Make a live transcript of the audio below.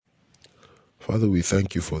Father, we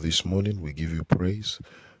thank you for this morning. We give you praise.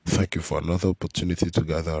 Thank you for another opportunity to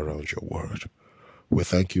gather around your word. We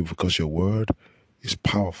thank you because your word is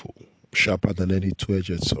powerful, sharper than any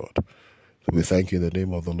two-edged sword. We thank you in the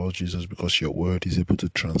name of the Lord Jesus because your word is able to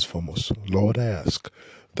transform us. Lord, I ask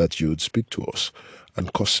that you would speak to us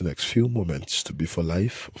and cause the next few moments to be for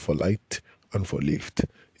life, for light, and for lift.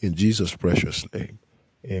 In Jesus' precious name,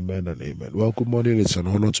 amen and amen. Well, good morning. It's an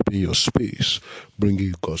honor to be in your space, bringing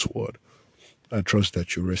you God's word. I trust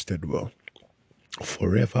that you rested well.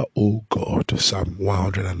 Forever, O God, Psalm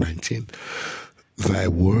 119, thy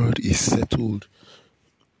word is settled.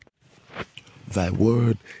 Thy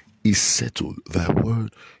word is settled. Thy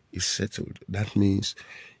word is settled. That means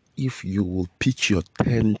if you will pitch your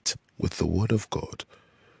tent with the word of God,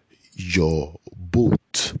 your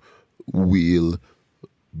boat will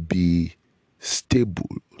be stable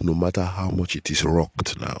no matter how much it is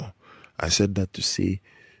rocked now. I said that to say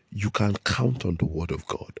you can count on the word of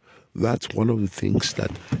God. That's one of the things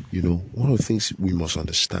that, one of the things we must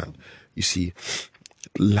understand. You see,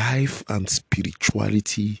 life and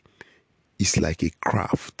spirituality is like a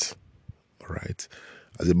craft, all right?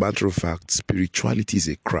 As a matter of fact, spirituality is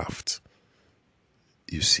a craft.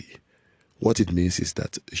 You see, what it means is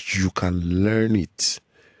that you can learn it.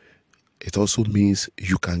 It also means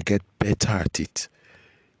you can get better at it.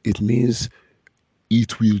 It means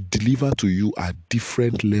it will deliver to you at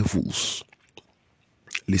different levels.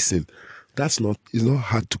 Listen, it's not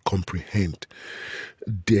hard to comprehend.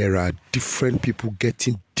 There are different people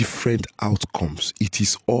getting different outcomes. It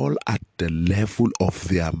is all at the level of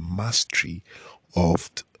their mastery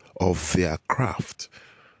of their craft.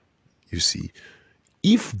 You see,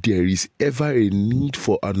 if there is ever a need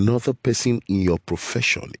for another person in your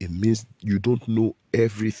profession, it means you don't know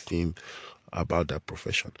everything about that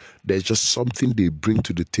profession. There's just something they bring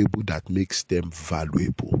to the table that makes them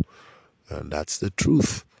valuable. And that's the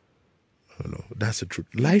truth. That's the truth.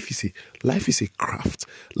 Life is a craft.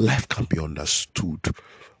 Life can be understood.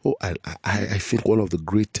 I think one of the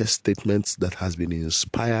greatest statements that has been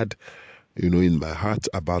inspired, in my heart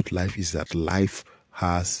about life is that life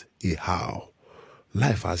has a how.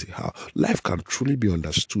 Life has a how. Life can truly be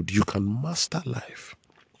understood. You can master life.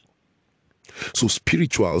 So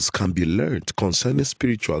spirituals can be learned. Concerning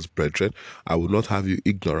spirituals, brethren, I will not have you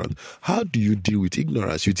ignorant. How do you deal with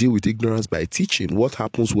ignorance? You deal with ignorance by teaching. What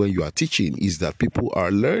happens when you are teaching is that people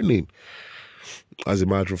are learning. As a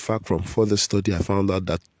matter of fact, from further study, I found out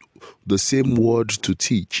that the same word to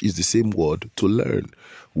teach is the same word to learn.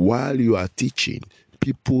 While you are teaching,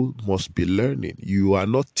 people must be learning. You are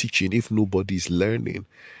not teaching if nobody is learning.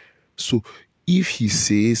 So if he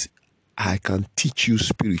says, I can teach you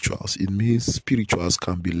spirituals, it means spirituals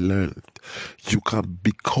can be learned. You can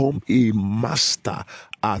become a master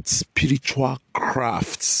at spiritual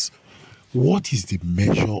crafts. What is the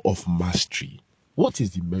measure of mastery? What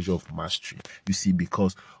is the measure of mastery? You see,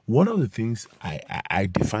 because one of the things I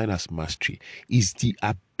define as mastery is the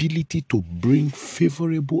ability to bring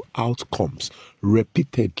favorable outcomes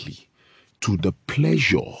repeatedly to the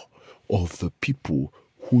pleasure of the people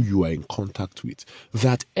who you are in contact with.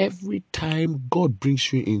 That every time God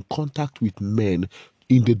brings you in contact with men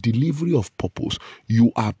in the delivery of purpose,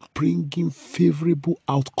 you are bringing favorable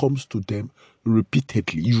outcomes to them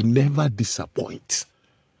repeatedly. You never disappoint.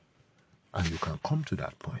 And you can come to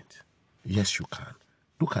that point. Yes, you can.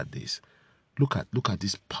 Look at this. Look at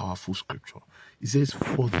this powerful scripture. It says,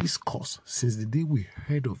 for this cause, since the day we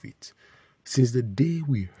heard of it,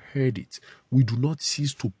 we do not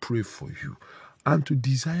cease to pray for you and to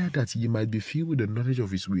desire that ye might be filled with the knowledge of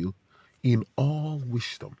his will in all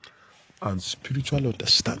wisdom and spiritual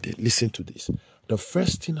understanding. Listen to this. The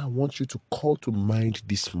first thing I want you to call to mind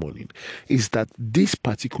this morning is that this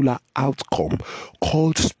particular outcome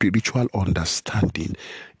called spiritual understanding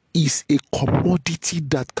is a commodity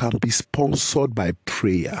that can be sponsored by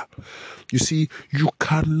prayer. You see, you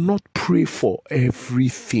cannot pray for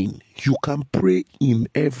everything. You can pray in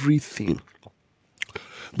everything,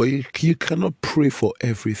 but you cannot pray for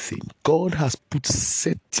everything. God has put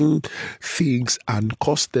certain things and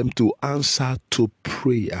caused them to answer to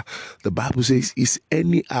prayer. The Bible says, is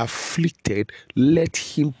any afflicted, let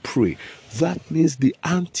him pray. That means the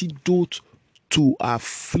antidote to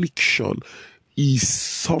affliction is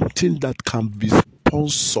something that can be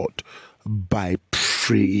sponsored by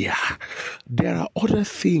prayer. There are other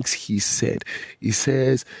things he said. He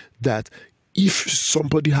says that if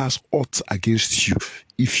somebody has aught against you,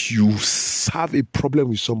 if you have a problem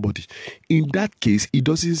with somebody, in that case, it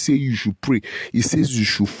doesn't say you should pray. It says you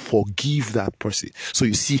should forgive that person. So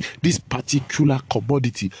you see, this particular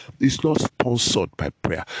commodity is not sponsored by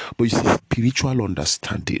prayer, but you see, spiritual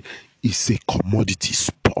understanding is a commodity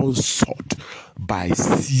sponsored by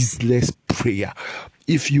ceaseless prayer.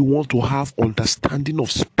 If you want to have understanding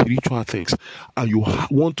of spiritual things and you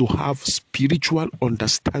want to have spiritual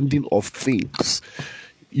understanding of things,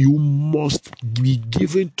 you must be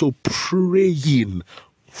given to praying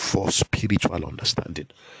for spiritual understanding.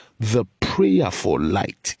 The prayer for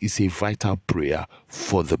light is a vital prayer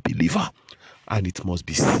for the believer, and it must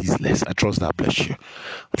be ceaseless. I trust that bless you.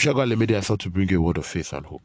 I'm sure God led me there. I thought to bring you a word of faith and hope.